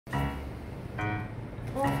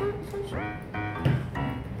손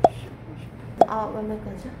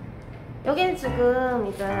얼마까지야? 여기는 지금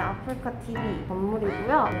이제 아프리카TV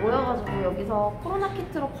건물이고요. 모여가지고 여기서 코로나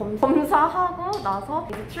키트로 검사하고 나서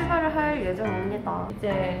이제 출발을 할 예정입니다.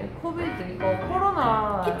 이제 코비드 이거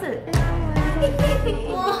코로나 키트.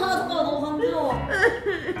 와 잠깐만 너무 간지러워.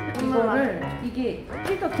 이거를 이게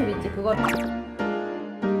필터 캡이지 그거.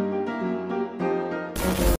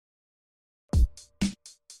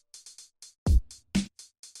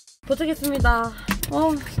 도착했습니다.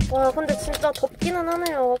 와 근데 진짜 덥기는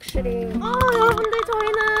하네요 확실히. 여러분들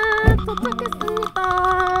저희는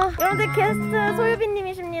도착했습니다. 여러분들 게스트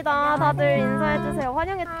소유비님이십니다. 다들 인사해주세요.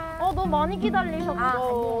 환영해. 너무 많이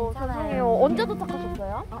기다리셨죠. 죄송해요. 언제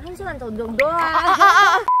도착하셨어요? 1시간 정도?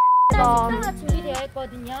 식사가 준비되어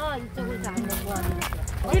있거든요. 이쪽으로 좀 안내 도와드릴게요.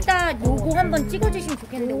 일단 요거 한번 찍어주시면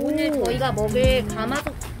좋겠는데 오늘 저희가 먹을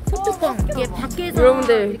가마솥 솥뚜껑 이게 밖에서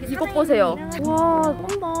여러분들 이것 보세요. 와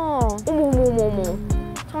쏜다. 어머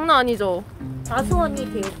장난 아니죠? 다수원이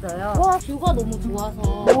되어 있어요. 와 뷰가 너무 좋아서.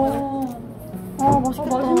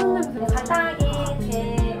 맛있겠다. 맛있는 냄새. 간단하게 제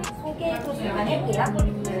소개도 잠깐 할게요.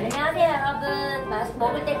 안녕하세요 여러분.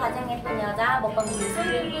 먹을 때 가장 예쁜 여자 먹방지를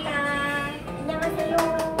소유입니다. 안녕하세요.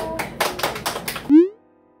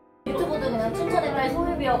 유튜브도 그냥 춘천의 딸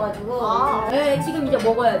소유비여가지고 네, 지금 이제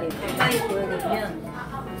먹어야 돼요. 가까이 보여드리면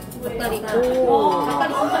닭다리가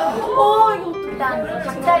닭다리 진짜 이거 일단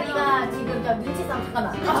닭다리가 지금 저 눈치상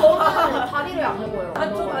잠깐만 저는 다리를 안 먹어요.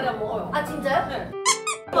 저 다리 안 먹어요. 진짜요? 네.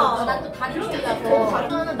 난 또 다리 쪽이라서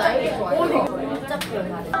저는 날개 좋아해요. 진짜 좋아요.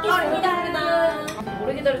 먹겠습니다. 오래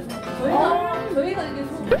기다렸어요. 저희가 이게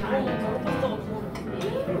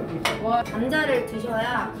감자를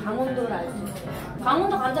드셔야 강원도를 알 수 있어요.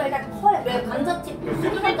 강원도 감자 일단 커요. 왜 감자칩,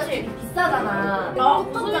 수미감자칩이 비싸잖아.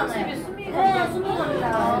 뚝뚝잖아요. 수미 감자.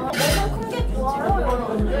 엄청 큰 게 좋아요,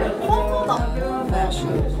 여러분들. 커보다.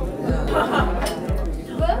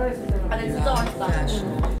 왜? 아니 진짜 맛있다.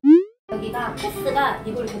 여기가 코스가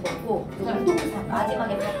이걸 이렇게 먹고 우동산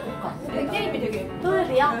마지막에 닭볶음. 닉네임이 되게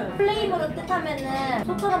소유비요? 플레임으로 뜻하면은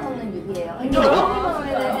소처럼 먹는 유비예요.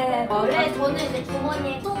 원래 저는 이제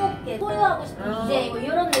주머니에 쏙 소유하고 싶은 이제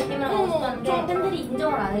이런 느낌을 하고 싶었는데 팬들이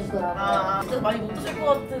인정을 안 해주더라고요. 진짜 많이 못 드실 것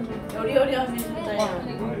같은 여리여리함이 진짜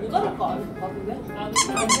이거 모자랄 거 아닐까 그게?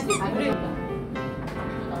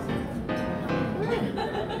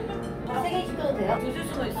 세개 시켜도 돼요? 드실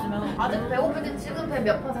수도 있으면 아직 배고픈데 지금 배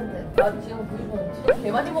몇 퍼센트? 나 지금 90%.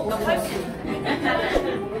 개 많이 먹어. 80.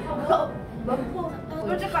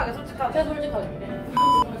 솔직하게. 제가 솔직하게.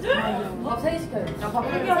 밥 3개 시켜요. 밥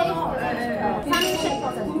 3개 하나.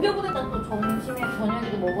 30%. 군대보다 또 점심에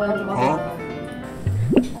저녁에도 먹어야지 맛있어요.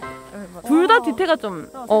 둘 다 뒤태가 좀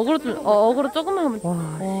어그로 조금만 하면 와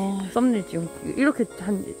썸네일 찍고 이렇게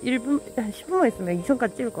한 1분 한 10분만 있으면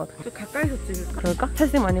 2천까지 찍을 것 같아. 좀 가까이서 찍을까? 그럴까?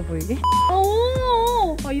 살색 많이 보이게?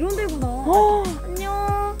 이런 데구나.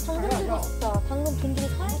 안녕. 당근 주고 싶다. 당근 돈 주고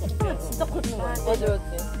사야겠다. 진짜 커지는 거야. 맞지.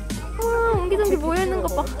 옹기종기 모여있는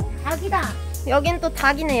것 봐. 닭이다. 여긴 또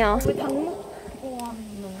닭이네요. 우리 닭 먹고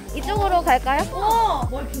이쪽으로 갈까요? 와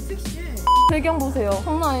이렇게 섹시해. 배경 보세요.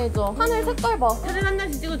 장난 아니죠? 하늘 색깔 봐. 사진 한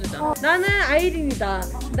장씩 찍어주자. 나는 아이린이다.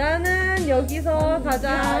 나는 여기서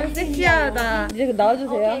가장 섹시하다. 이제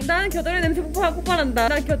나와주세요. 나는 겨드랑이 냄새 폭발한다.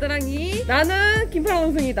 난 겨드랑이. 나는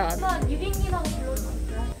김파랑송이다. 유빈님하고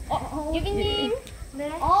불러주세요. 유빈님. 네.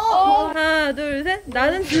 하나 둘 셋.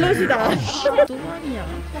 나는 블러시다. 누구냐?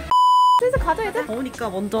 슬슬 가자 이제. 더우니까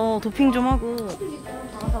먼저 도핑 좀 하고.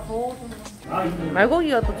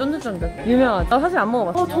 말고기가 또 쫀득쫀득 유명하지. 나 사실 안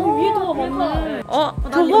먹어봤어. 저기 위에도 많네.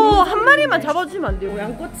 저거 한 마리만 잡아주시면 안 돼요?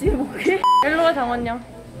 양꼬치 먹게? 헬로가 장원영.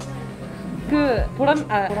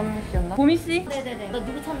 보람씨였나? 보미씨? 네네네. 나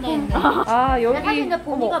누구 찾나 했는데. 여기. 사실 근데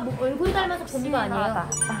보미가 뭐 얼굴 닮아서 보미가 아니에요.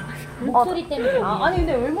 목소리 때문에. 아니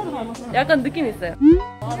근데 얼마나 닮았어? 약간 느낌 있어요.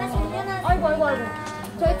 아이고.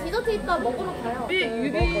 저희 디저트 이따 먹으러 가요.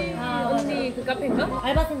 유비 언니 그 카페인가?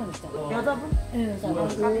 알바생은 있죠. 여자분? 네,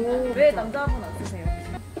 여자분. 왜 남자분 안 쓰세요?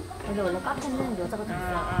 원래 카페는 여자가 좀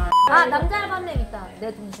있어요. 남자 알바생 있다.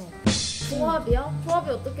 내 동생. 조합이요?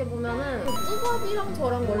 조합이 어떻게 보면은 뚜밥이랑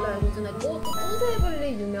저랑 원래 알고 지냈고 또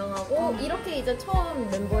오세블리 유명하고 이렇게 이제 처음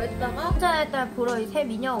멤버 했다가 혼자의 딸 보러 새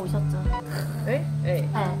미녀 오셨죠? 네? 네.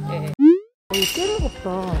 네.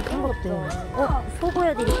 깨무겁다. 싱겁대. 소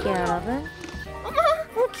보여드릴게요, 여러분.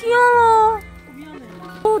 귀여워.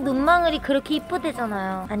 소 눈망울이 그렇게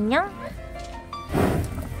이쁘대잖아요. 안녕?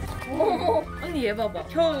 언니 얘 봐봐.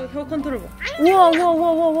 혀 컨트롤 봐.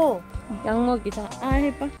 우와. 양먹이다.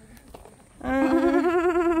 해봐.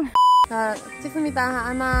 자, 찍습니다.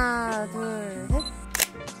 하나, 둘, 셋.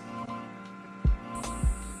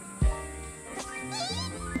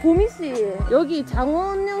 보미씨 여기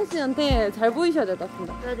장원영 씨한테 잘 보이셔야 될 것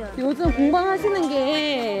같습니다. 요즘 공방하시는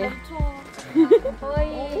게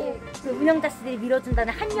거의 그 운영자씨들이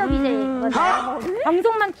밀어준다는 한여 BJ 맞아요?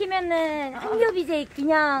 방송만 키면은 한여 BJ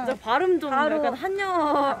그냥 발음 좀 바로 약간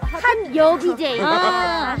한여 BJ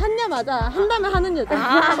한여 맞아. 한다면 하는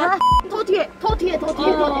여자. 더 뒤에 네,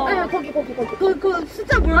 거기 그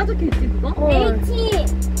숫자 뭐라 적혀있지 그거?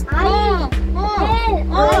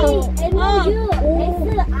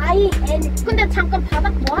 HILLOUSIN 근데 잠깐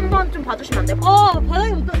바닥 뭐 한 번 좀 봐주시면 안 돼요?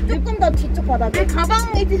 바닥이 조금 더 뒤쪽 바닥. 내 가방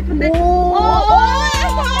있지 싶은데.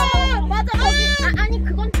 맞아 거기. 아니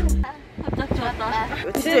그건 좀. 좋았다.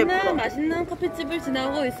 이제는 맛있는 커피집을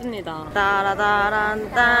지나고 있습니다.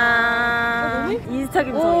 따라다란딴. 인스타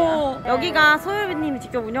감성이야. 여기가 소유비님이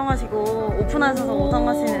직접 운영하시고 오픈하셔서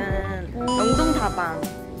오상하시는 영동 다방.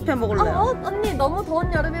 회 먹을래요? 언니 너무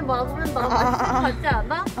더운 여름에 먹으면 너무 같지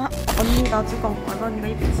않아? 언니 나주가 언니가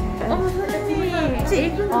이쁘신데. 선생님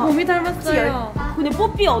혹시 봄이 닮았어요. 근데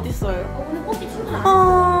뽀삐 어딨어요? 오늘 뽑기 출근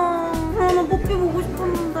나 뽀삐 보고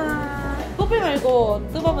싶었는데. 뽀삐 말고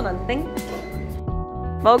뜨밥은 안 땡?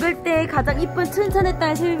 먹을 때 가장 이쁜 춘천의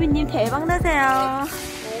딸 실비님 대박나세요.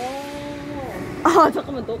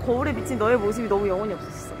 잠깐만 너 거울에 비친 너의 모습이 너무 영혼이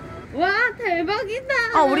없었어. 와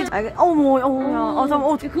대박이다. 우리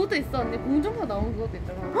잠깐만 그것도 있어 언니. 공중파 나온 그것도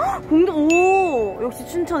있잖아. 오 역시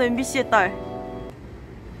춘천 MBC의 딸.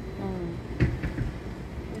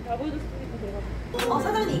 다 보여줬으니까 들어가.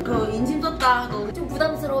 사장님 그 인심 썼다. 좀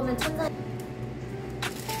부담스러우면 천천히.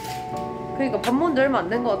 그러니까 밥 먹은 지 얼마 안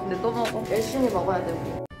된 것 같은데 또 먹어. 열심히 먹어야 돼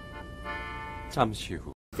우리. 잠시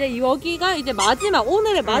후. 이제 여기가 이제 마지막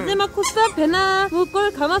오늘의 마지막 코스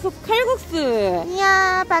배나무골 가마솥 칼국수.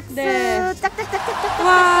 이야 박수. 네. 짝짝짝짝짝.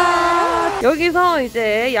 와 여기서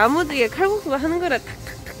이제 야무지게 칼국수가 한 그릇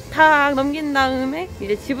탁탁탁탁 넘긴 다음에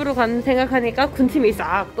이제 집으로 가는 생각하니까 군침이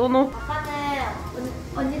싹 도노. 아까는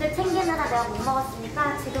언니들 챙기느라 내가 못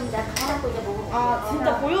먹었으니까 지금 내가 가갖고 이제 먹을 거야.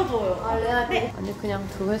 진짜 보여줘요. 레알. 아니 그냥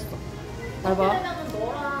그거 했어. 날 봐.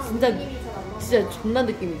 너랑 진짜 느낌이 잘 안 맞아. 진짜 존나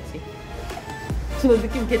느낌 있지. 존나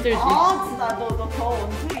느낌 개쩔지. 진짜 너 저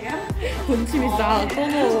원숭이야? 군침이 싹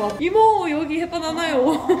도노. 이모 여기 햇반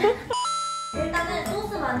하나요? 일단은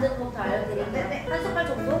소스 만드는 것부터 알려드릴게요. 한 숟갈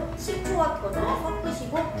정도 식초와 버섯을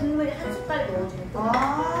섞으시고 국물에 한 숟갈 넣어주면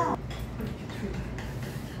돼요.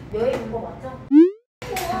 여행 온 거 맞죠?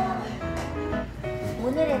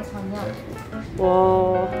 오늘의 저녁.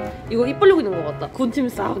 와 이거 입 벌리고 있는 것 같다. 군침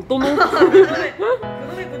싹 도노.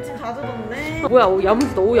 그놈의 군침 자주 돋네. 뭐야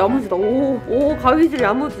야무지다. 야무지다. 가위질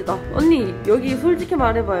야무지다. 언니 여기 솔직히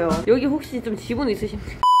말해봐요. 여기 혹시 좀 지분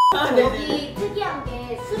있으십니까? 여기 특이한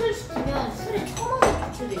게 술을 시키면 술에 1,000원이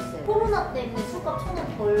받쳐져 있어요. 코로나 때문에 술값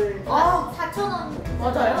 1,000원 덜. 4,000원.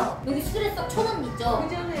 맞아요? 여기 술에 딱 1,000원 있죠?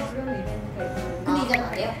 그 전에 그런 이벤트가 있어요. 근데 이제는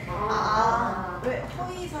안 돼요? 왜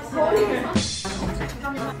허위 사실?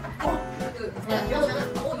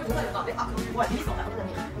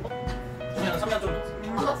 그냥 3년 좀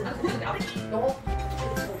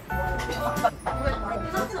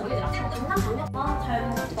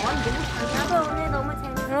오늘 너무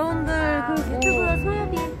재밌었어요. 여러분들 그 유튜브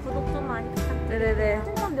소유비 구독 좀 많이 부탁드려요. 네네네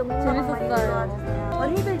춘천 명동 재밌었어요.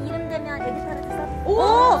 언니들 이름 되면 여기 사르주세요. 오!